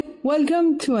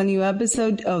Welcome to a new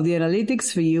episode of the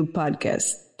Analytics for You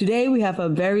podcast. Today we have a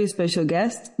very special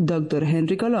guest, Dr.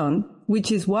 Henry Colon,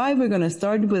 which is why we're going to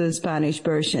start with the Spanish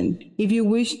version. If you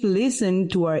wish to listen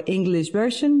to our English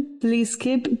version, please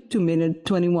skip to minute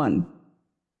 21.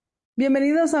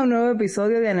 Bienvenidos a un nuevo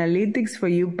episodio de Analytics for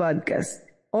You podcast.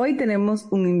 Hoy tenemos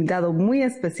un invitado muy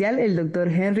especial, el Dr.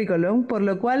 Henry Colon, por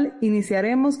lo cual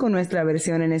iniciaremos con nuestra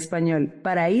versión en español.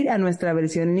 Para ir a nuestra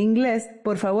versión en inglés,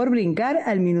 por favor brincar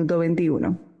al minuto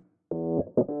 21.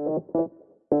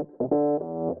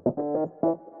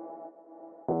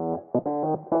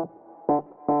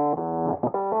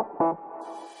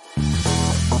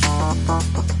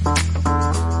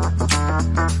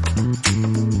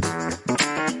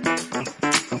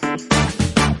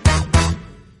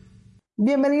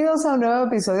 Bienvenidos a un nuevo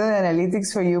episodio de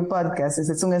Analytics for You Podcast.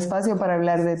 Este es un espacio para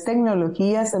hablar de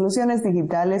tecnología, soluciones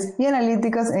digitales y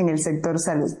analíticas en el sector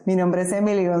salud. Mi nombre es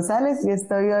Emily González y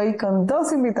estoy hoy con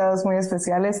dos invitados muy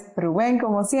especiales, Rubén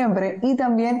como siempre, y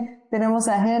también tenemos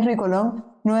a Henry Colon,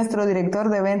 nuestro director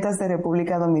de ventas de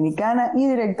República Dominicana y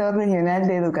director regional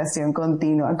de educación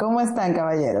continua. ¿Cómo están,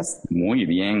 caballeros? Muy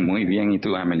bien, muy bien. ¿Y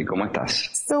tú, Emily, cómo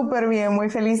estás? Súper bien, muy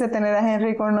feliz de tener a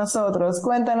Henry con nosotros.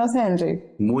 Cuéntanos, Henry.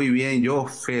 Muy bien, yo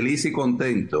feliz y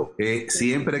contento.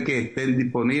 Siempre que estén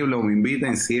disponibles o me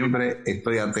inviten, siempre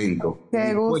estoy atento.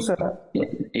 Qué gusto.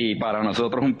 Y para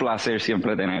nosotros un placer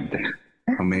siempre tenerte.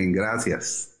 Amén,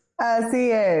 gracias. Así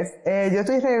es. Yo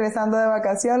estoy regresando de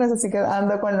vacaciones, así que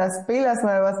ando con las pilas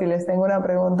nuevas y les tengo una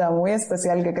pregunta muy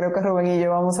especial que creo que Rubén y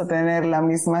yo vamos a tener la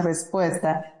misma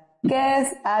respuesta. ¿Qué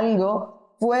es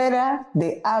algo fuera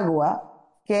de agua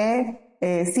que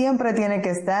siempre tiene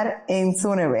que estar en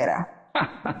su nevera?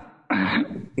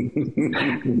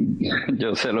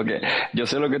 Yo sé lo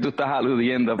que tú estás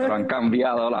aludiendo, pero han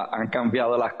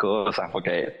cambiado las cosas,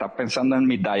 porque estás pensando en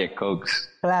mis Diet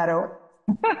Cokes. Claro.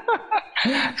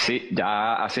 Sí,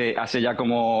 ya hace ya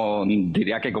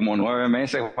diría que como 9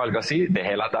 meses o algo así,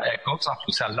 dejé las Diet Cokes, las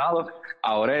puse al lado,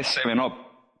 ahora es 7-Up,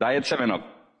 Diet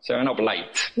 7-Up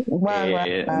Light.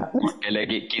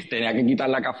 Tenía que quitar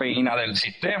la cafeína del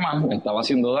sistema, me estaba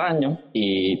haciendo daño,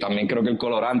 y también creo que el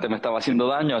colorante me estaba haciendo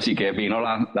daño, así que vino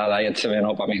la Diet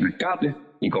 7-Up a mi rescate,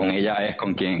 y con ella es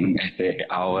con quien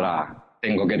ahora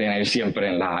tengo que tener siempre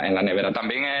en la nevera.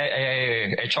 También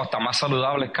he hecho hasta más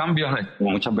saludables cambios.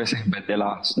 Muchas veces en vez de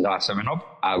la 7-Up,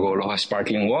 hago los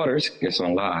Sparkling Waters, que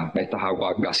son estas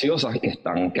aguas gaseosas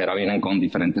que ahora vienen con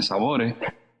diferentes sabores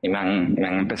y me han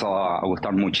empezado a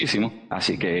gustar muchísimo.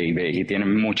 Así que, y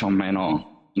tienen muchos menos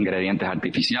ingredientes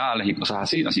artificiales y cosas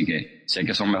así. Así que sé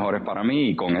que son mejores para mí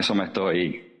y con eso me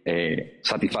estoy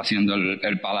satisfaciendo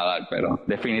el paladar. Pero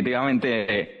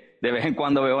definitivamente de vez en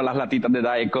cuando veo las latitas de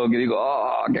Diet Coke y digo,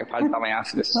 ¡oh, qué falta me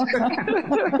haces!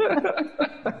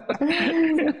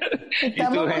 ¿Y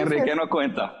tú, Henry, qué nos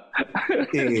cuentas?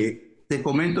 Te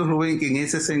comento, Rubén, que en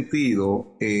ese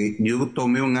sentido, yo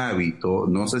tomé un hábito,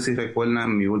 no sé si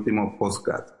recuerdan mi último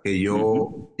podcast, que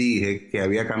yo dije que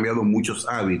había cambiado muchos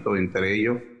hábitos, entre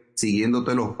ellos,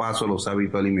 siguiéndote los pasos, los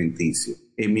hábitos alimenticios.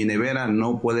 En mi nevera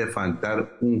no puede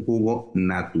faltar un jugo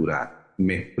natural.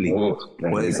 Me explico.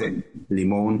 Puede ser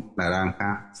limón,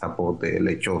 naranja, zapote,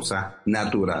 lechosa,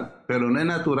 natural. Pero no es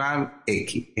natural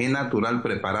X, es natural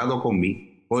preparado por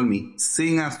mí,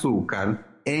 sin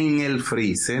azúcar, en el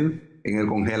freezer, en el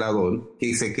congelador,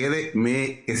 que se quede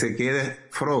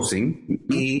frozen,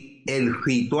 y el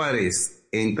ritual es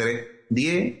entre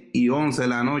 10 y 11 de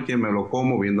la noche me lo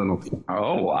como viendo noticias.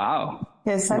 Oh, wow.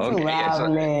 ¡Qué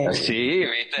saludable! Okay, sí,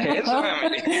 ¿viste eso,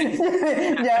 Emily?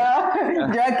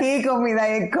 yo aquí con mi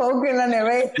Diet Coke en la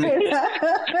nevera.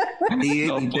 Y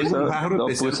tengo un jarro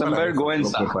especial para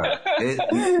vergüenza.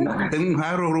 Tengo un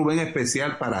jarro, Rubén,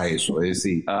 especial para eso. Es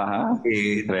decir,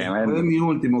 fue mi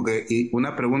último,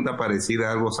 una pregunta parecida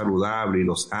a algo saludable y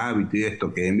los hábitos y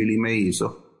esto que Emily me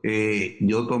hizo.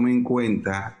 Yo tomé en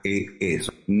cuenta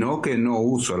eso. No que no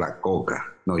uso la coca.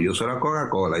 No, yo uso la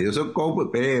Coca-Cola. Yo soy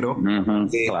Coke, pero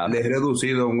claro, le he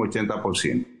reducido un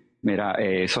 80%. Mira,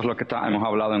 eso es lo que hemos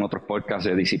hablado en otros podcasts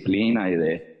de disciplina y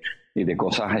de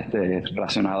cosas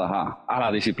relacionadas a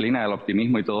la disciplina, el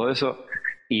optimismo y todo eso.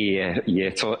 Y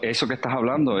eso que estás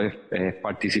hablando es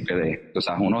partícipe de esto. O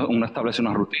sea, uno establece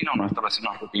una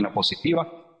rutina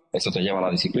positiva. Eso te lleva a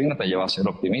la disciplina, te lleva a ser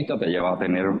optimista, te lleva a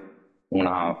tener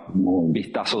un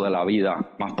vistazo de la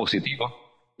vida más positivo.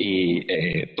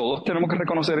 Y todos tenemos que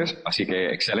reconocer eso, así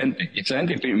que excelente.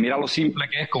 Y mira lo simple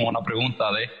que es, como una pregunta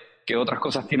de qué otras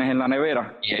cosas tienes en la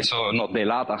nevera y eso nos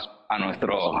delata a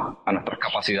nuestras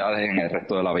capacidades en el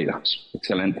resto de la vida.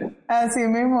 Excelente. Así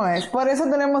mismo es. Por eso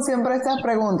tenemos siempre estas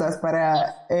preguntas, para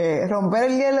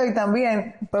romper el hielo y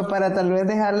también pues para tal vez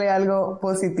dejarle algo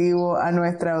positivo a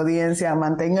nuestra audiencia.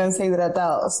 Manténganse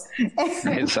hidratados.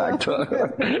 Exacto.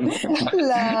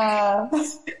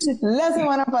 La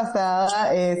semana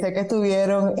pasada sé que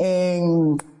estuvieron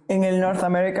en el North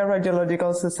American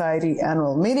Radiological Society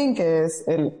Annual Meeting, que es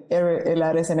el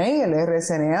RSNA, el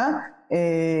RSNA,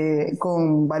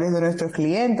 con varios de nuestros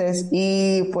clientes,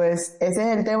 y pues ese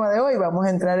es el tema de hoy. Vamos a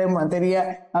entrar en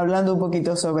materia hablando un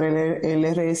poquito sobre el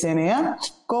RSNA.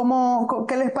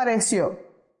 ¿Qué les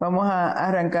pareció? Vamos a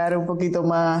arrancar un poquito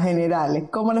más generales.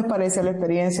 ¿Cómo les parece la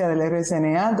experiencia del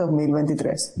RSNA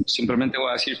 2023? Simplemente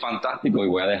voy a decir fantástico y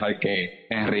voy a dejar que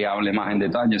Henry hable más en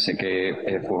detalle. Sé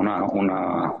que fue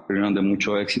una reunión de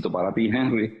mucho éxito para ti,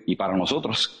 Henry, y para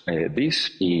nosotros,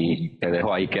 Diz, y te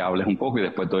dejo ahí que hables un poco y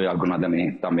después doy algunas de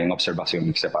mis también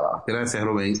observaciones separadas. Gracias,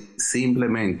 Rubén.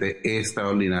 Simplemente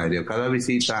extraordinario. Cada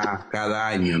visita, cada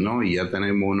año, ¿no? Y ya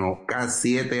tenemos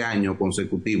casi 7 años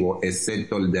consecutivos,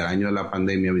 excepto el del año de la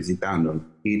pandemia, visitándonos.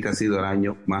 Y este ha sido el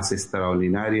año más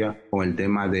extraordinario con el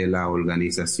tema de la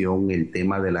organización, el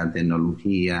tema de la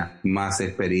tecnología, más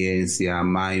experiencia,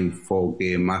 más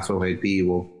enfoque, más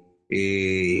objetivo,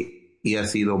 y ha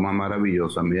sido más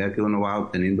maravilloso a medida que uno va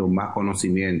obteniendo más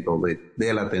conocimiento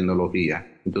de la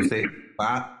tecnología. Entonces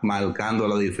va marcando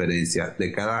la diferencia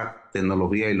de cada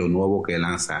tecnología y lo nuevo que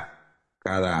lanza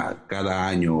cada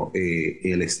año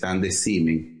el stand de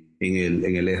Siemens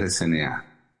en el RSNA.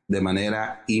 De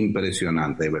manera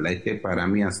impresionante, ¿verdad? Es que para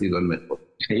mí ha sido el mejor.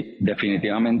 Sí,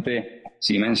 definitivamente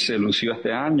Siemens se lució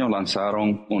este año,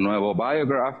 lanzaron un nuevo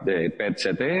Biograph de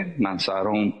PET-CT,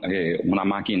 lanzaron una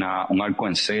máquina, un arco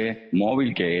en C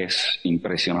móvil que es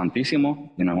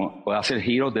impresionantísimo, puede hacer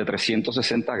giros de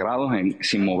 360 grados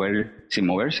sin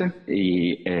moverse,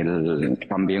 y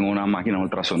también una máquina de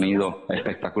ultrasonido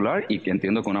espectacular, y que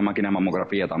entiendo que una máquina de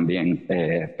mamografía también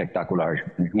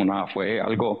espectacular. Fue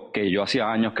algo que yo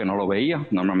hacía años que no lo veía.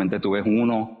 Normalmente tú ves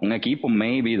un equipo,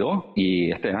 maybe 2, y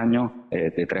este año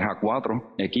de 3 a 4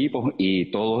 equipos,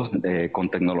 y todos con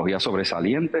tecnología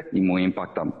sobresaliente y muy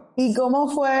impactante. ¿Y cómo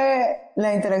fue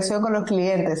la interacción con los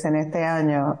clientes en este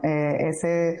año?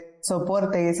 Ese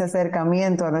soporte y ese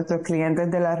acercamiento a nuestros clientes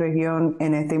de la región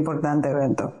en este importante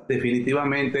evento.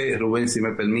 Definitivamente, Rubén, si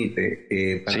me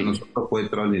permite, para nosotros fue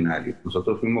extraordinario.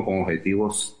 Nosotros fuimos con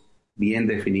objetivos bien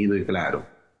definidos y claros,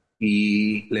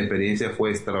 y la experiencia fue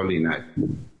extraordinaria.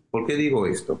 ¿Por qué digo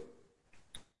esto?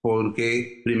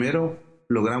 Porque primero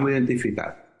logramos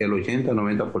identificar el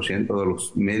 80-90% de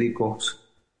los médicos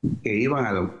que iban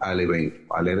al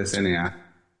evento, al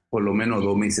RSNA, por lo menos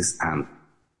 2 meses antes.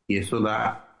 Y eso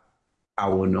da a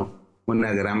uno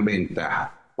una gran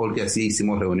ventaja, porque así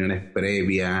hicimos reuniones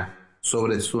previas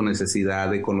sobre sus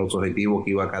necesidades, con los objetivos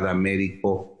que iba cada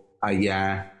médico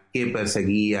allá, qué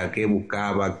perseguía, qué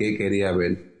buscaba, qué quería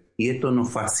ver. Y esto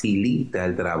nos facilita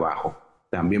el trabajo.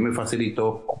 También me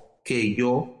facilitó que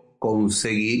yo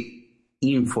conseguí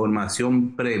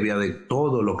información previa de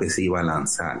todo lo que se iba a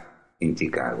lanzar en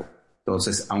Chicago.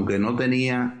 Entonces, aunque no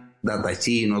tenía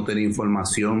datasheet, no tenía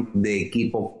información de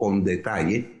equipo con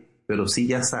detalle, pero sí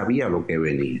ya sabía lo que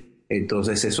venía.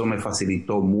 Entonces eso me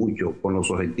facilitó mucho con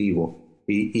los objetivos.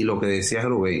 Y lo que decía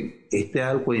Rubén, este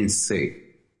arco en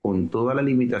C, con todas las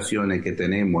limitaciones que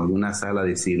tenemos en una sala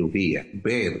de cirugía,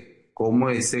 ver cómo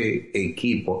ese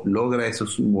equipo logra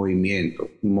esos movimientos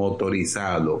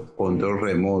motorizados, control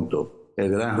remoto. El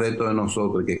gran reto de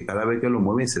nosotros es que cada vez que lo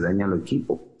mueven se daña el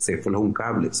equipo, se fue un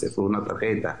cable, se fue una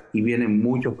tarjeta, y vienen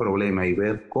muchos problemas, y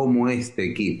ver cómo este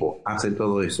equipo hace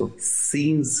todo eso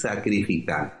sin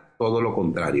sacrificar, todo lo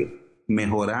contrario,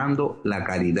 mejorando la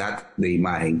calidad de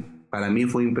imagen. Para mí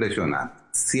fue impresionante.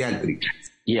 Cialtric.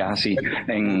 Y así,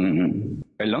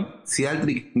 ¿perdón?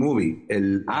 Cialtric Movie.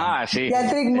 Sí.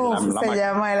 Cialtric Move se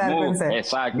llama el arco.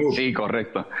 Exacto, Move. Sí,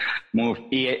 correcto. Move.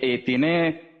 Y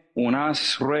tiene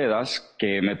unas ruedas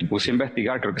que me puse a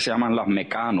investigar, creo que se llaman las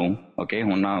Mecano, ¿ok? Es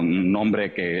un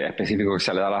nombre específico que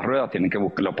se le da a las ruedas. Tienen que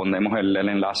lo ponemos el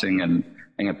enlace en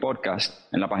el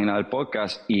podcast, en la página del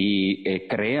podcast, y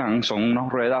son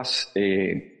unas ruedas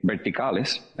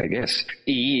verticales, I guess,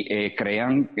 y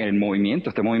crean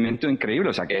este movimiento increíble.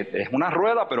 O sea que es una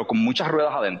rueda, pero con muchas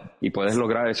ruedas adentro, y puedes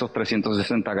lograr esos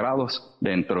 360 grados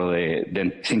dentro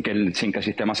sin que el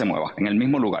sistema se mueva, en el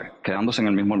mismo lugar, quedándose en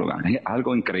el mismo lugar. Es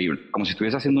algo increíble, como si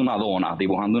estuviese haciendo una dona,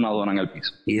 dibujando una dona en el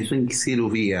piso. Y eso en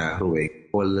cirugía, Rubén,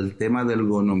 por el tema de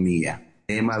ergonomía,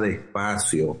 tema de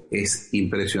espacio, es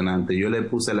impresionante. Yo le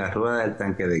puse la rueda del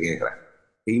tanque de guerra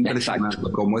Impresionante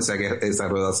Exacto. cómo esa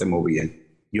rueda se movía.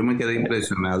 Yo me quedé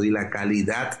impresionado y la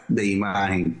calidad de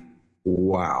imagen,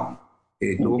 wow.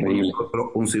 Tuvo con Increíble.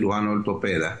 nosotros un cirujano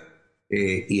ortopeda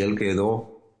y él quedó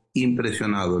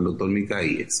impresionado, el doctor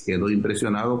Micaíes, quedó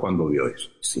impresionado cuando vio eso.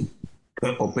 Sí.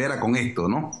 Opera con esto,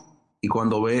 ¿no? Y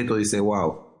cuando ve esto dice,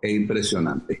 wow, es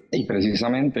impresionante. Y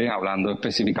precisamente, hablando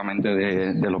específicamente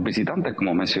de los visitantes,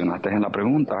 como mencionaste en la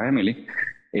pregunta, Emily,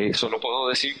 solo puedo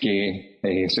decir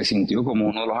que se sintió como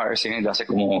uno de los RSNA de hace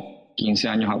como 15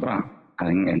 años atrás,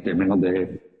 en términos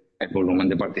de el volumen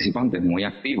de participantes, muy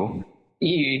activo.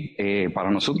 Y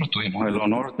para nosotros tuvimos el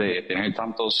honor de tener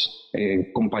tantos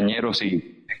compañeros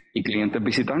y clientes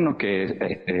visitarnos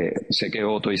que sé que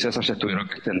Otto y César se tuvieron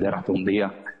que extender hasta un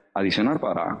día adicional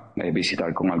para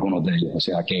visitar con algunos de ellos. O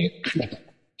sea que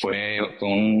fue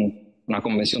una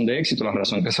convención de éxito. La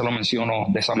razón que se lo menciono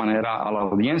de esa manera a la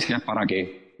audiencia es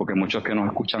porque muchos que nos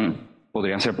escuchan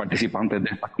podrían ser participantes de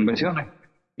estas convenciones,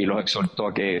 y los exhorto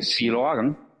a que sí lo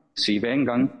hagan, sí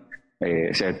vengan.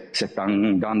 Se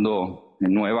están dando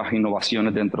nuevas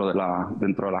innovaciones dentro de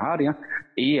las áreas,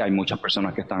 y hay muchas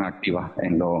personas que están activas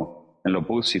en los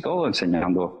booths y todo,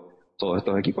 enseñando todos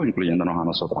estos equipos, incluyéndonos a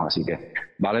nosotros. Así que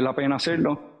vale la pena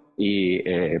hacerlo, y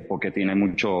porque tiene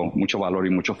mucho valor y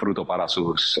mucho fruto para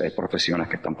sus profesiones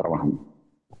que están trabajando.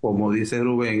 Como dice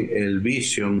Rubén, el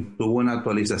Vision tuvo una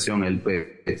actualización, el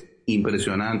PET,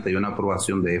 impresionante, y una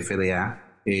aprobación de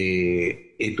FDA.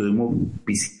 Estuvimos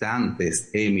visitantes,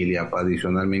 Emilia,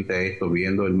 adicionalmente a esto,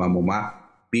 viendo el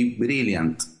mamograma Big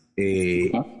Brilliant.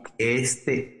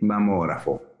 Este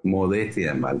mamógrafo,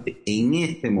 modestia de Marte, en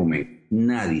este momento,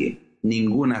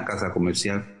 ninguna casa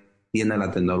comercial tiene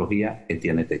la tecnología que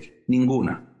tiene este chip.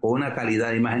 Ninguna. Con una calidad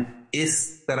de imagen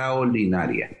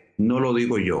extraordinaria. No lo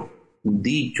digo yo,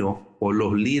 dicho por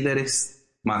los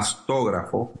líderes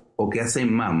mastógrafos o que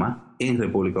hacen mama en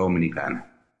República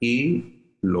Dominicana.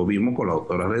 Y lo vimos con la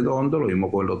doctora Redondo, lo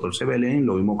vimos con el doctor Sebelén,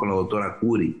 lo vimos con la doctora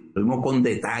Curi, lo vimos con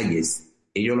detalles.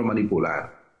 Ellos lo manipularon.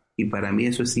 Y para mí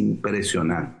eso es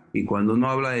impresionante. Y cuando uno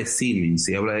habla de Siemens,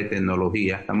 si habla de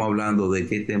tecnología, estamos hablando de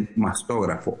que este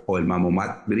mastógrafo o el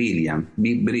Mammomat Brilliant,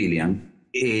 Big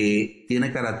Brilliant,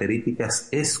 tiene características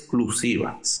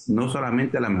exclusivas. No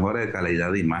solamente la mejora de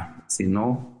calidad de imagen,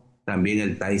 sino también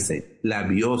el tight. La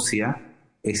biopsia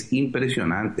es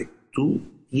impresionante.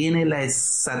 Tú tienes la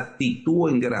exactitud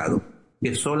en grado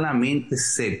que solamente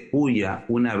se puya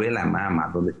una vez la mama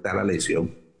donde está la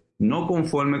lesión. No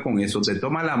conforme con eso, te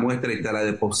toma la muestra y te la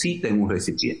deposita en un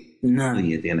recipiente.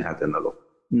 Nadie tiene esa tecnología.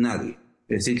 Nadie.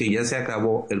 Es decir, que ya se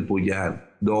acabó el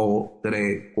pullar 2,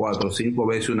 3, 4, 5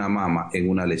 veces una mama en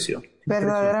una lesión.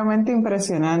 Verdaderamente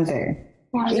impresionante.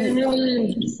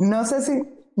 Y no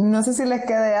sé si les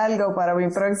quede algo para mi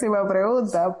próxima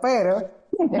pregunta, pero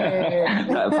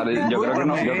Yo creo que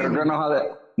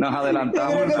nos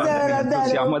adelantamos. Yo creo que se El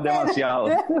entusiasmo es demasiado.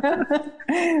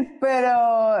 Pero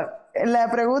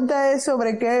la pregunta es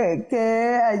sobre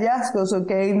qué hallazgos o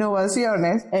qué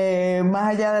innovaciones,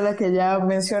 más allá de las que ya han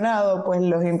mencionado, pues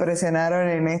los impresionaron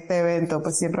en este evento.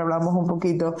 Pues siempre hablamos un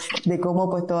poquito de cómo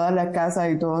pues todas las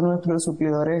casas y todos nuestros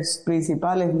suplidores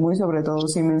principales, muy sobre todo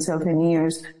Siemens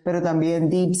Healthineers, pero también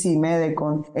Deep Sea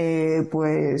Medicon,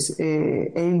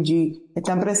 LG,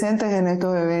 están presentes en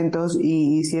estos eventos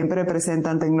y siempre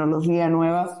presentan tecnología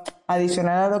nueva,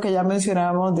 adicional a lo que ya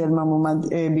mencionábamos del Mammomat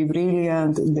Be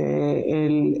Brilliant,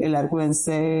 el Arguen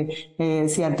C,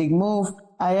 Sciatic Move.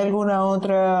 ¿Hay alguna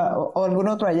otra o algún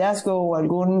otro hallazgo o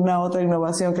alguna otra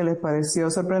innovación que les pareció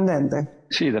sorprendente?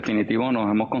 Sí, definitivo,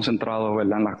 nos hemos concentrado,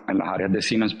 ¿verdad?, en las áreas de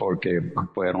Siemens, porque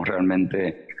fueron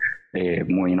realmente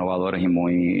muy innovadores y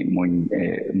muy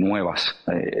nuevas,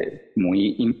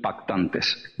 muy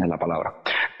impactantes en la palabra.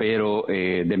 Pero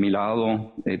de mi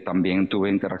lado también tuve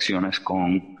interacciones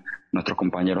con nuestros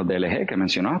compañeros de LG que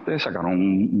mencionaste. Sacaron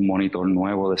un monitor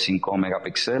nuevo de 5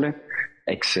 megapíxeles,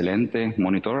 excelente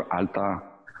monitor,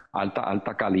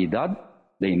 alta calidad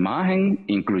de imagen,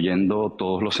 incluyendo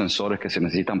todos los sensores que se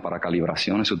necesitan para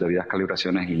calibraciones, sus debidas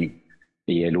calibraciones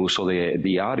y el uso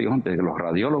diario de los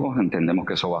radiólogos. Entendemos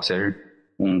que eso va a ser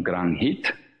un gran hit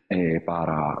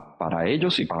para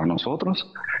ellos y para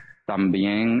nosotros.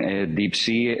 También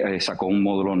DeepSea sacó un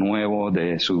módulo nuevo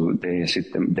de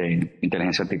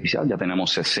inteligencia artificial. Ya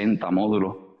tenemos 60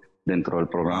 módulos dentro del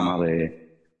programa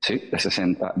de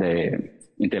 60 de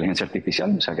inteligencia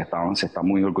artificial, o sea que se están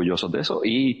muy orgullosos de eso,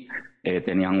 y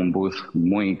tenían un booth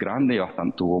muy grande y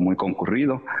estuvo muy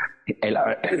concurrido. El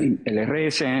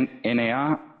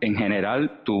RSNA en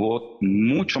general tuvo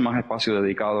mucho más espacio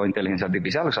dedicado a inteligencia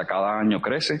artificial, o sea, cada año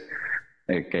crece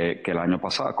que el año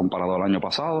pasado, comparado al año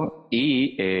pasado,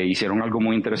 y hicieron algo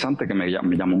muy interesante que me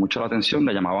llamó mucho la atención.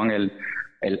 Le llamaban el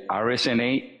el RSNA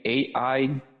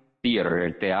AI Theater,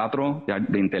 el teatro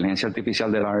de inteligencia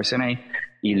artificial del RSNA,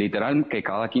 y literal que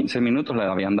cada 15 minutos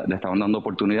le estaban dando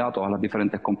oportunidad a todas las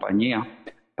diferentes compañías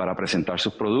para presentar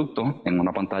sus productos en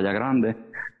una pantalla grande.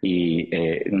 Y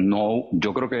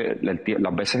yo creo que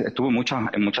las veces estuve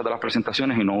en muchas de las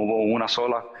presentaciones y no hubo una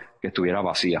sola que estuviera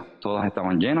vacía. Todas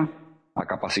estaban llenas a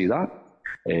capacidad.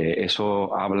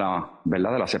 Eso habla,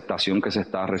 ¿verdad?, de la aceptación que se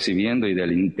está recibiendo y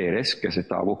del interés que se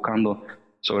está buscando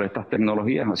sobre estas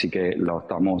tecnologías, así que lo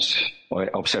estamos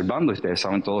observando y ustedes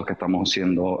saben todos que estamos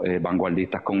siendo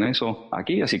vanguardistas con eso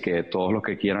aquí, así que todos los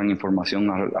que quieran información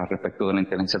al respecto de la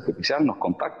inteligencia artificial nos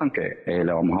contactan, que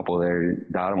le vamos a poder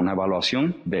dar una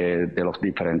evaluación de los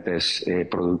diferentes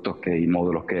productos y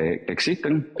módulos que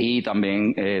existen. Y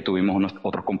también tuvimos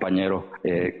otros compañeros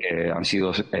que han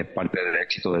sido parte del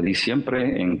éxito de DIS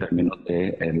siempre en términos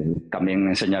de también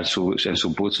enseñar en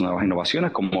sus booths nuevas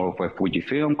innovaciones, como fue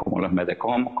Fujifilm, como las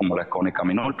Medecom, como la Cónica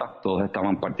Minolta. Todos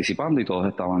estaban participando y todos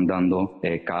estaban dando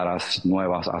caras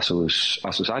nuevas a sus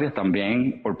áreas.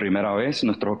 También por primera vez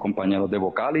nuestros compañeros de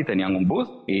Vocali tenían un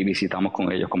booth y visitamos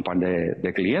con ellos con un par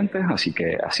de clientes, así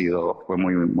que fue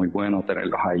muy bueno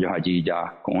tenerlos a ellos allí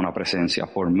ya con una presencia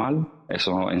formal.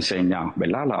 Eso enseña,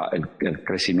 ¿verdad?, el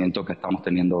crecimiento que estamos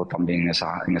teniendo también en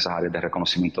esas áreas de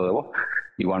reconocimiento de voz.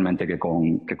 Igualmente que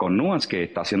con Nuance, que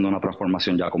está haciendo una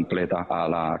transformación ya completa a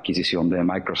la adquisición de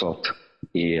Microsoft,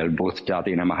 y el booth ya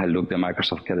tiene más el look de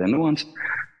Microsoft que de Nuance,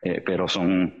 pero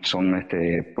son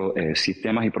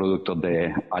sistemas y productos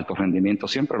de alto rendimiento,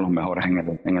 siempre los mejores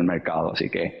en el mercado. Así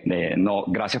que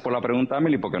gracias por la pregunta,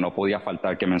 Emily, porque no podía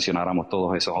faltar que mencionáramos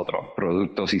todos esos otros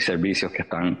productos y servicios que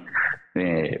están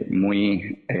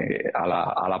muy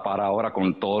a la par ahora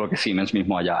con todo lo que Siemens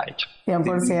mismo haya hecho.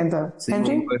 100%. Sí,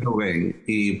 Henry. Rubén,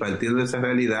 y partiendo de esa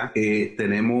realidad,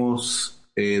 tenemos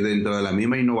dentro de las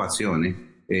mismas innovaciones,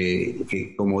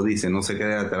 que como dice, no se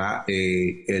quede atrás,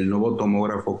 el nuevo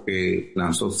tomógrafo que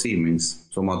lanzó Siemens,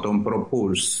 Somaton Pro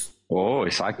Pulse. Oh,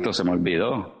 exacto, se me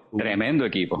olvidó. Tremendo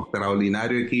equipo.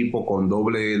 Extraordinario equipo con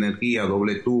doble energía,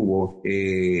 doble tubo,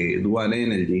 dual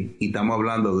energy, y estamos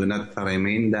hablando de una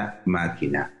tremenda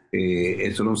máquina.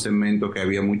 Eso era un segmento que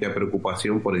había mucha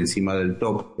preocupación por encima del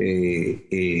top,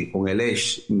 con el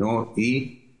Edge, ¿no?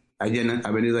 Y ha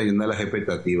venido a llenar las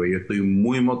expectativas. Yo estoy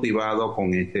muy motivado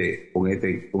con este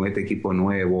equipo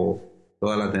nuevo,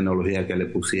 toda la tecnología que le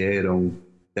pusieron.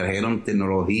 Trajeron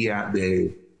tecnología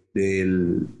del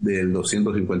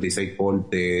 256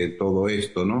 volt, todo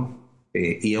esto, ¿no?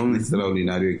 Y es un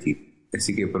extraordinario equipo.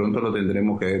 Así que pronto lo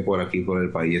tendremos que ver por aquí, por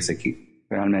el país, ese equipo.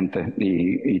 Realmente.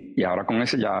 Y ahora con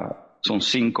ese ya son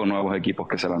 5 nuevos equipos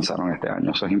que se lanzaron este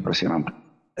año. Eso es impresionante.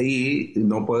 Y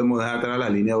no podemos dejar atrás la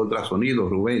línea de ultrasonido,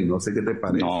 Rubén. No sé qué te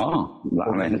parece. No,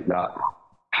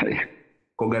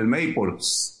 con el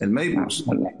Maples. Hay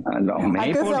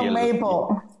que ser un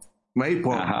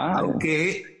Maple. Ajá.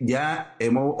 Aunque ya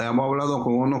hemos hablado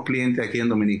con unos clientes aquí en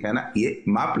Dominicana y es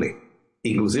Maple.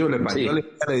 Inclusive el español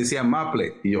le decía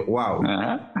Maple. Y yo, wow.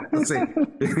 Entonces,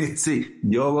 sí,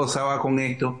 yo gozaba con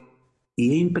esto.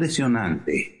 Y es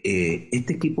impresionante.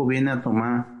 Este equipo viene a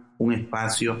tomar un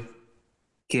espacio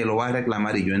que lo va a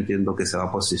reclamar, y yo entiendo que se va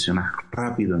a posicionar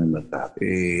rápido en el mercado,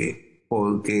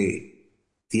 porque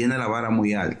tiene la vara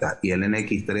muy alta, y el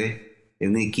NX3 es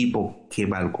un equipo que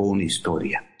marcó una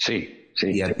historia. Sí.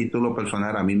 Y a título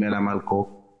personal a mí me la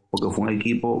marcó, porque fue un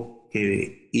equipo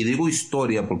que, y digo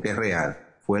historia porque es real,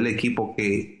 fue el equipo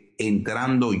que,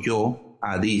 entrando yo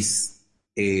a DIS,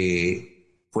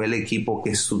 fue el equipo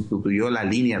que sustituyó la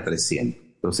línea 300.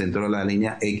 Entonces entró la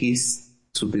línea X,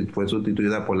 fue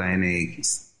sustituida por la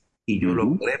NX, y yo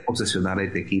logré posesionar a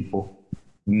este equipo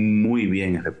muy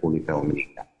bien en República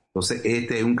Dominicana. Entonces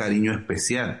este es un cariño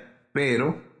especial,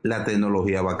 pero la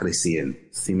tecnología va creciendo.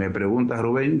 Si me preguntas,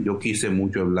 Rubén, yo quise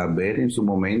mucho el BlackBerry en su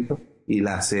momento, y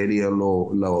la serie,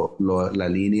 la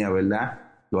línea, ¿verdad?,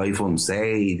 los iPhone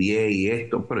 6, 10 y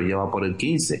esto, pero ya va por el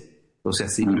 15. Entonces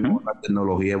así mismo la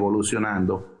tecnología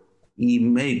evolucionando. Y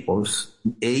Maples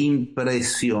es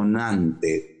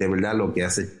impresionante, de verdad, lo que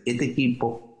hace este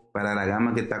equipo para la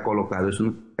gama que está colocado. Es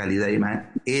una calidad de imagen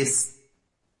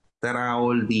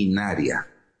extraordinaria.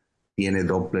 Tiene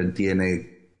Doppler,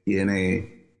 tiene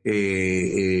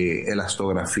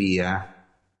elastografía,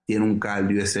 tiene un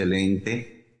cardio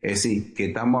excelente. Es decir, que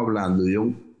estamos hablando de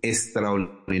un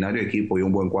extraordinario equipo y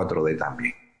un buen 4D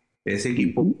también. Ese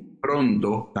equipo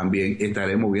pronto también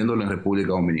estaremos viéndolo en República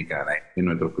Dominicana, en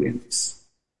nuestros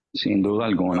clientes. Sin duda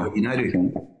alguna.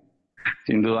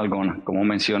 Sin duda alguna. Como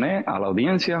mencioné a la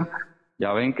audiencia,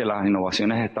 ya ven que las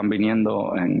innovaciones están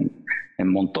viniendo en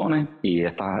montones, y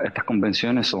estas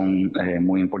convenciones son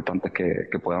muy importantes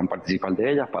que puedan participar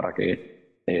de ellas para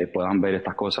que puedan ver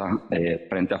estas cosas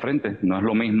frente a frente. No es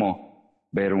lo mismo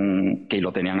ver que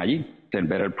lo tenían allí,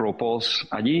 ver el Propulse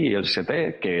allí y el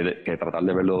CT, que tratar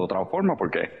de verlo de otra forma,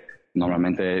 porque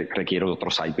normalmente requiere otro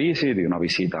site visit y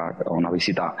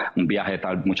un viaje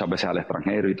tal muchas veces al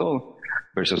extranjero y todo,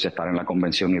 versus estar en la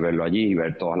convención y verlo allí y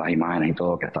ver todas las imágenes y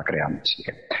todo que está creando. Así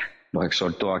que los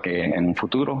exhorto a que en un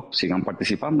futuro sigan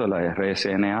participando en la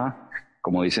RSNA.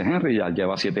 Como dice Henry, ya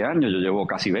lleva 7 años, yo llevo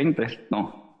casi 20,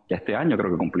 no, ya este año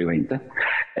creo que cumplí 20,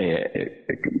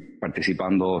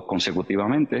 participando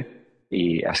consecutivamente,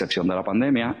 y a excepción de la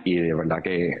pandemia, y de verdad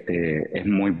que es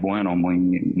muy bueno,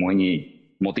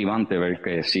 muy motivante ver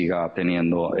que siga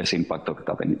teniendo ese impacto que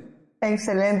está teniendo.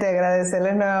 Excelente,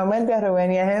 agradecerles nuevamente a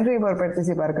Rubén y a Henry por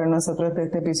participar con nosotros de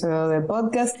este episodio de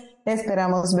podcast.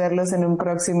 Esperamos verlos en un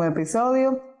próximo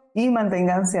episodio y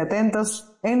manténganse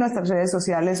atentos en nuestras redes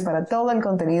sociales para todo el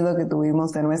contenido que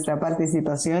tuvimos de nuestra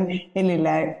participación en el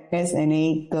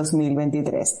RSNA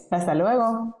 2023. Hasta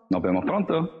luego. Nos vemos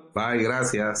pronto. Bye,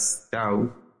 gracias. Chao.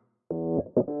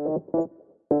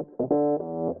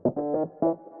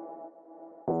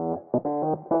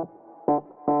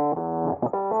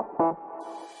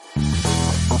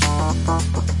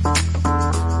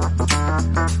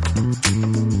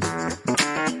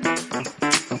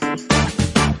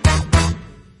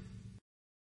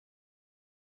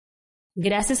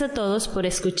 Gracias a todos por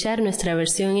escuchar nuestra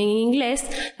versión en inglés.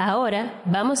 Ahora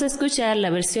vamos a escuchar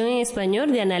la versión en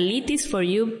español de Analytics for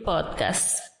You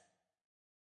Podcast.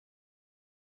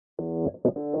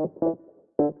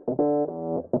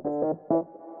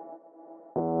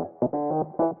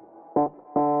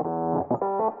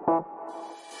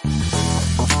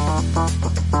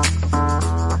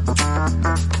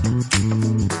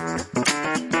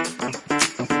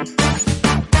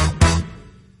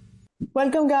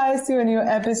 Welcome guys to a new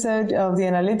episode of the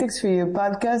Analytics for You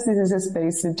podcast. This is a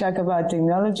space to talk about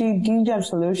technology, digital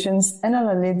solutions, and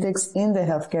analytics in the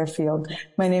healthcare field.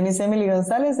 My name is Emily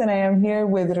Gonzalez and I am here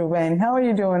with Ruben. How are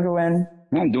you doing, Ruben?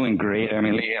 I'm doing great,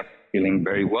 Emily. I'm feeling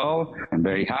very well. I'm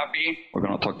very happy. We're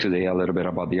going to talk today a little bit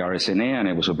about the RSNA, and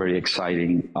it was a very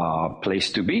exciting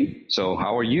place to be. So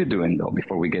how are you doing, though,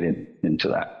 before we get into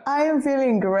that? I am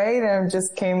feeling great. I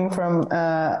just came from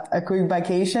a quick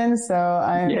vacation, so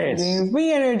I'm feeling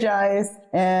re-energized,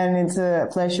 and it's a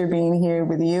pleasure being here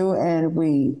with you. And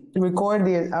we record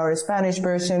our Spanish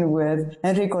version with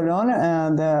Henry Colon,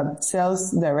 the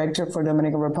sales director for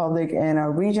Dominican Republic and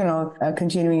our regional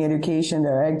continuing education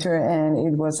director, and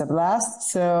it was a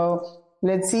blast. So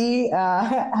let's see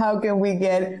how can we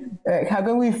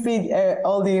fit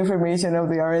all the information of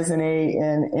the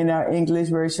RSNA in our English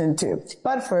version too.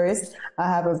 But first, I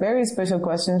have a very special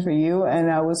question for you,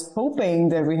 and I was hoping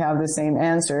that we have the same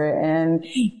answer. And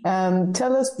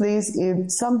tell us, please,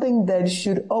 if something that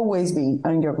should always be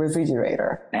on your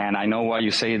refrigerator. And I know why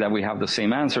you say that we have the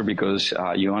same answer, because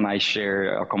you and I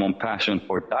share a common passion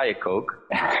for Diet Coke.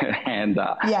 And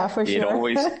yeah, for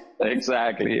sure.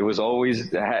 Exactly. It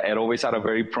always had a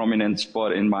very prominent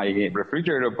spot in my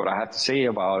refrigerator, but I have to say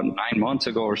about 9 months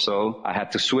ago or so, I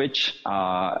had to switch.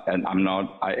 And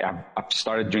I've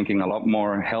started drinking a lot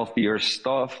more healthier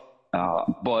stuff.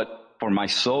 But for my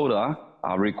soda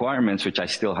requirements, which I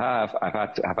still have,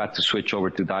 I've had to switch over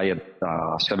to Diet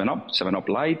 7-Up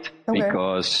Light,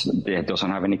 because it doesn't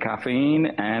have any caffeine,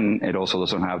 and it also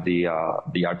doesn't have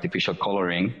the artificial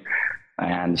coloring.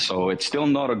 And so it's still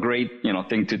not a great,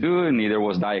 thing to do, and neither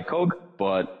was Diet Coke,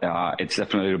 but it's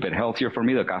definitely a little bit healthier for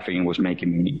me. The caffeine was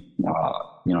making me,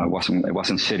 it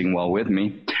wasn't sitting well with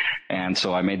me. And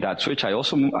so I made that switch. I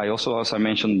also, as I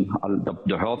mentioned,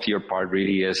 the healthier part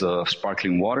really is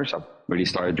sparkling waters. I've really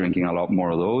started drinking a lot more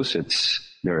of those.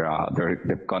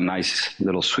 They've got nice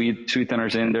little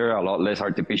sweeteners in there, a lot less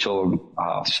artificial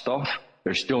stuff.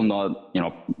 They're still not,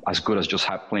 as good as just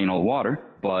plain old water,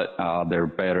 but they're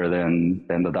better than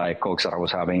the Diet Cokes that I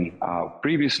was having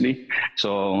previously.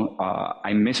 So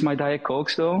I miss my Diet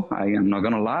Cokes, though. I am not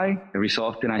gonna lie. Every so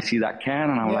often I see that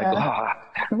can, and I'm like,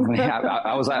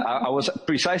 I was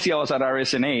at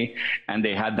RSNA, and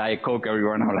they had Diet Coke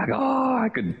everywhere, and I'm like,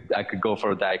 I could go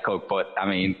for a Diet Coke. But I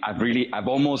mean, I've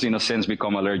almost in a sense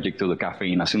become allergic to the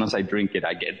caffeine. As soon as I drink it,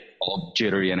 I get all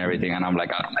jittery and everything, and I'm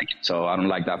like, I don't like it. So I don't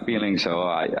like that feeling. So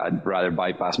I'd rather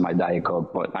bypass my Diet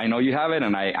Coke. But I know you have it,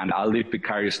 and I'll live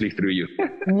vicariously through you.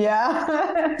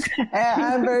 Yeah.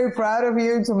 I'm very proud of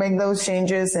you to make those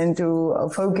changes and to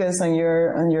focus on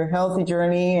your healthy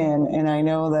journey. And I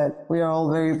know that we are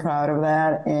all very proud of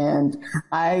that. And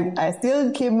I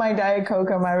still keep my Diet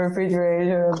Coke on my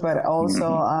refrigerator, but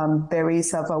also I'm very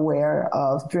self-aware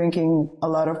of drinking a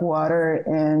lot of water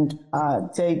and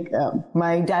take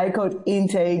my Diet Coke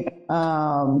intake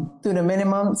to the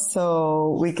minimum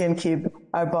so we can keep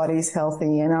our bodies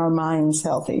healthy and our minds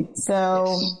healthy.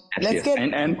 So let's get...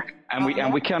 And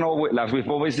we can't always, like we've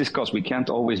always discussed, we can't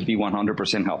always be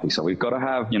 100% healthy. So we've got to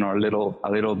have, a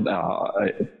little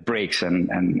breaks and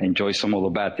enjoy some of the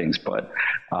bad things. But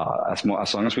as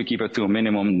long as we keep it to a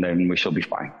minimum, then we shall be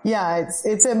fine. Yeah,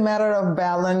 it's a matter of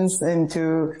balance and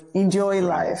to enjoy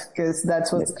life, because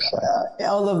that's what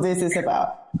all of this is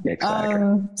about.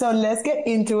 Exactly. So let's get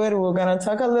into it. We're going to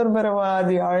talk a little bit about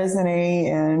the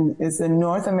RSNA, and it's the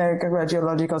North American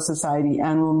Radiological Society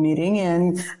annual meeting.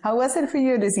 And how was it for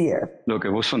you this year? Look, it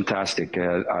was fantastic.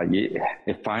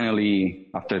 It finally,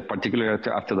 particularly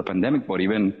after the pandemic, but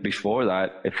even before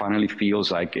that, it finally feels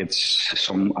like it's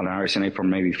an RSNA from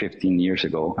maybe 15 years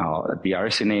ago. The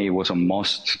RSNA was a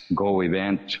must-go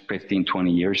event 15,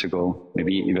 20 years ago,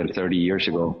 maybe even 30 years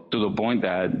ago, to the point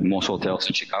that most hotels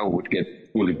in Chicago would get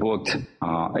fully booked.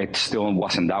 It still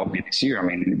wasn't that way this year. I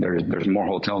mean, there's more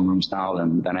hotel rooms now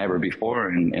than ever before.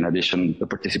 And in addition, the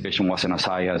participation wasn't as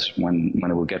high as when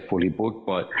it would get fully booked,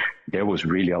 but there was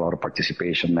really a lot of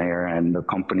participation there, and the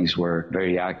companies were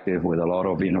very active with a lot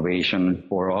of innovation.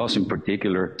 For us in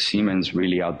particular, Siemens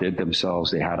really outdid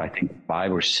themselves. They had, I think,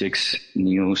 5 or 6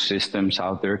 new systems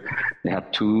out there. They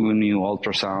had 2 new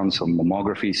ultrasounds, a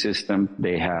mammography system.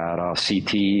 They had a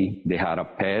CT, they had a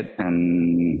PET,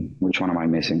 and which one am I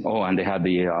missing? Oh, and they had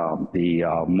the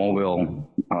mobile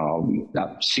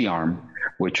C-arm,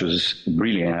 which was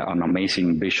really an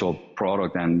amazing visual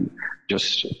product and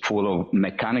just full of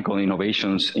mechanical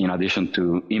innovations in addition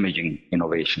to imaging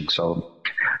innovation. So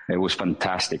it was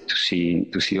fantastic to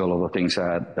see all of the things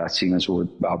that Siemens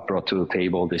brought to the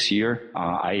table this year.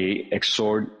 I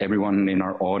exhort everyone in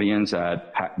our audience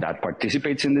that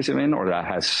participates in this event or that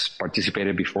has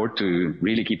participated before to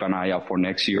really keep an eye out for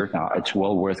next year. It's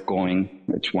well worth going.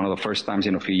 It's one of the first times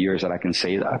in a few years that I can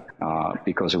say that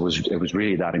because it was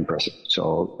really that impressive.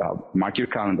 So mark your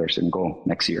calendars and go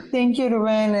next year. Thank you,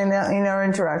 Ruben. And in our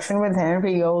interaction with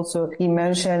Henry, he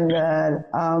mentioned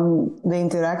that the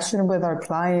interaction with our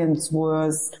clients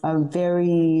was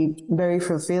very, very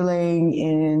fulfilling,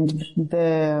 and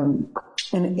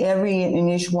every and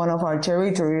each one of our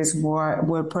territories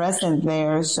were present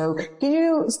there. So can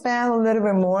you expand a little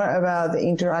bit more about the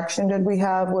interaction that we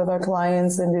have with our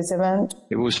clients in this event?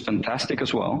 It was fantastic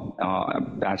as well.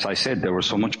 As I said, there was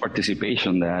so much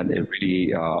participation that it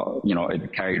really,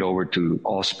 it carried over to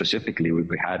us specifically. We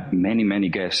had many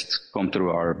guests come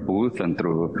through our booth and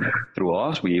through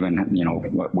us. We even,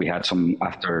 we had some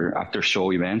after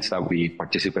show events that we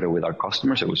participated with our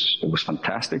customers. It was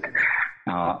fantastic.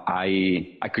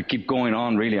 I could keep going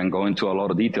on really and go into a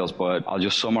lot of details, but I'll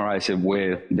just summarize it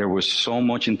with there was so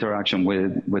much interaction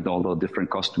with all the different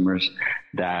customers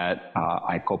that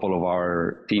a couple of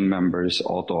our team members,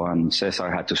 Otto and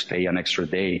Cesar, had to stay an extra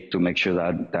day to make sure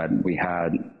that we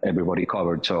had everybody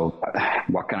covered. So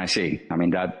what can I say? I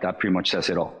mean, that pretty much says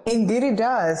it all. Indeed it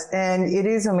does. And it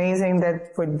is amazing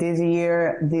that for this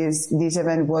year, this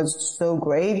event was so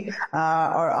great.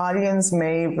 Our audience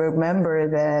may remember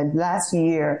that last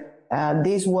year,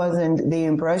 this wasn't the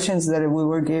impressions that we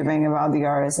were giving about the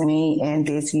RSNA, and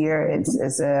this year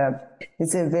it's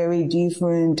a very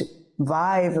different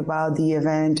vibe about the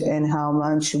event and how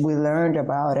much we learned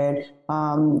about it.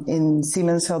 In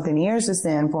Siemens Healthineers'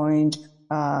 standpoint,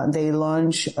 they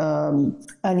launched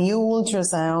a new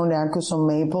ultrasound, Acusum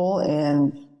Maple,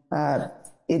 and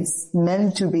it's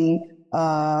meant to be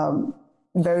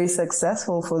very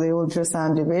successful for the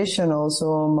ultrasound division.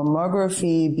 Also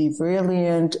mammography, Be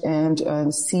Brilliant,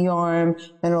 and C-arm,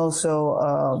 and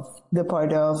also the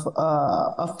part of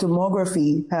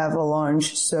tomography have a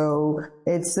launch. So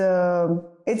it's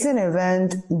an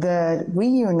event that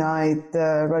reunite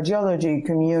the radiology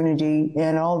community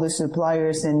and all the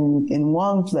suppliers in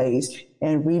one place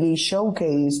and really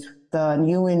showcase the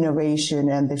new innovation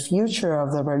and the future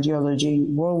of the radiology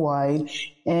worldwide.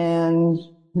 And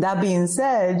that being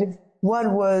said, what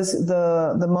was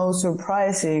the most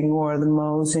surprising or the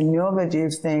most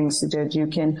innovative things that you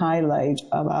can highlight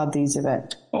about this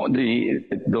event? Oh,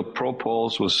 the Pro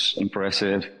Pulse was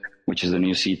impressive, which is the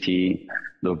new CT.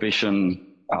 The Vision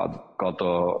got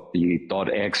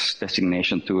the .X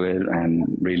designation to it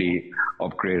and really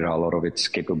upgraded a lot of its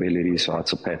capabilities. So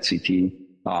that's a PET CT.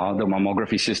 The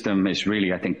mammography system is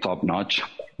really, I think, top notch.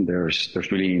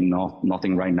 There's really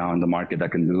nothing right now in the market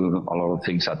that can do a lot of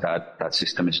things that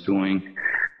system is doing.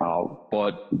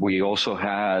 But we also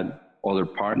had other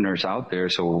partners out there.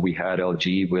 So we had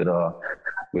LG with a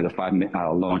with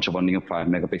a launch of a new 5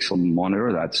 megapixel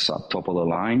monitor that's top of the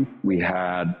line. We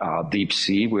had Deep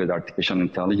Sea with artificial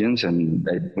intelligence, and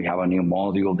we have a new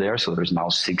module there. So there's now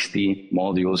 60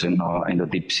 modules in the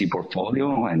Deep Sea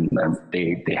portfolio, and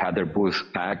they had their booth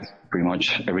packed pretty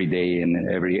much every day and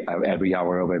every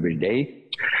hour of every day.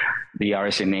 The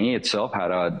RSNA itself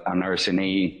had an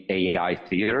RSNA AI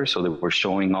theater, so they were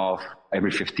showing off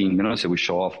every 15 minutes. They would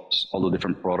show off all the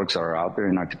different products that are out there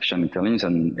in artificial intelligence,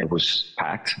 and it was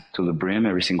packed to the brim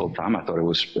every single time. I thought it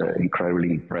was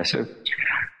incredibly impressive.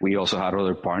 We also had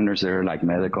other partners there like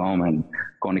Medicom and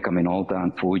Konica Minolta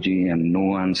and Fuji and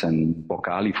Nuance and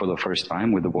Vocali for the first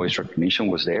time with the voice recognition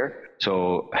was there.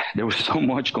 So there was so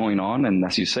much going on. And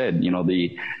as you said,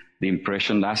 the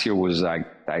impression last year was like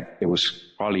it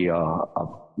was probably a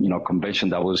convention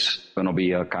that was going to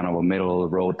be a kind of a middle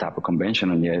of the road type of convention.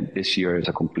 And yet this year is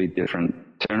a complete different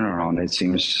turnaround. It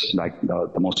seems like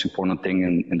the most important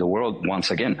thing in the world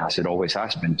once again, as it always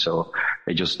has been. So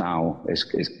it just now is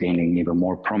gaining even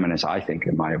more prominence, I think,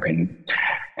 in my opinion.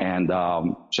 And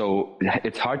so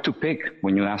it's hard to pick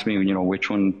when you ask me, which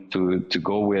one to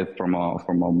go with from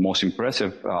a most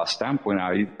impressive standpoint.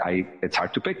 It's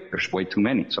hard to pick. There's way too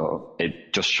many. So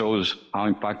it just shows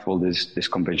how impactful this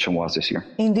convention was this year.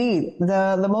 Indeed,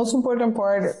 the most important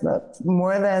part,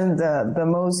 more than the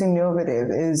most innovative,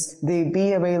 is they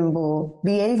be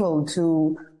able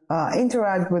to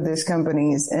interact with these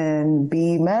companies and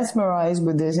be mesmerized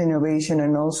with this innovation,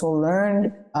 and also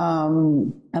learn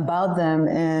about them,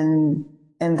 and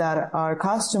that our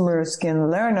customers can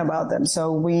learn about them.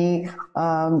 So we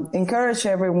encourage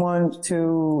everyone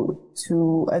to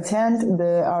attend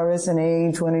the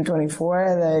RSNA 2024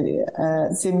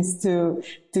 that seems to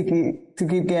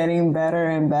keep getting better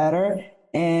and better.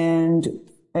 And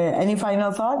any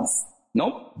final thoughts?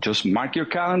 Nope. Just mark your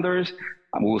calendars.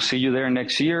 We'll see you there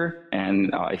next year.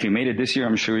 And if you made it this year,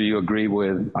 I'm sure you agree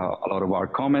with a lot of our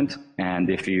comments. And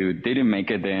if you didn't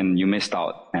make it, then you missed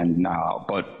out.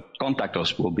 But contact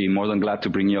us. We'll be more than glad to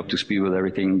bring you up to speed with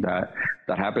everything that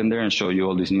happened there and show you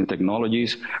all these new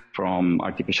technologies, from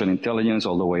artificial intelligence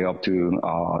all the way up to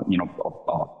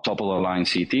top of the line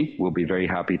CT. We'll be very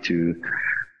happy to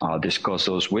discuss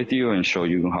those with you and show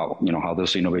you how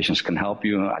those innovations can help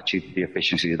you achieve the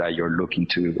efficiency that you're looking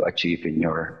to achieve in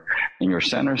your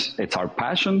centers. It's our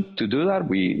passion to do that.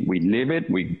 We live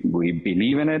it. We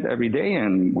believe in it every day,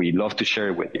 and we love to share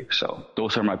it with you. So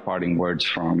those are my parting words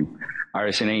from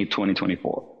RSNA 2023.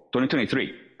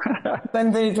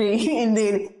 2023,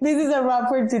 indeed. This is a wrap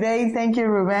for today. Thank you,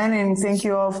 Ruben, and thank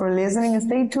you all for listening.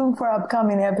 Stay tuned for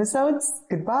upcoming episodes.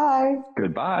 Goodbye.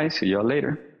 Goodbye. See you all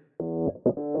later.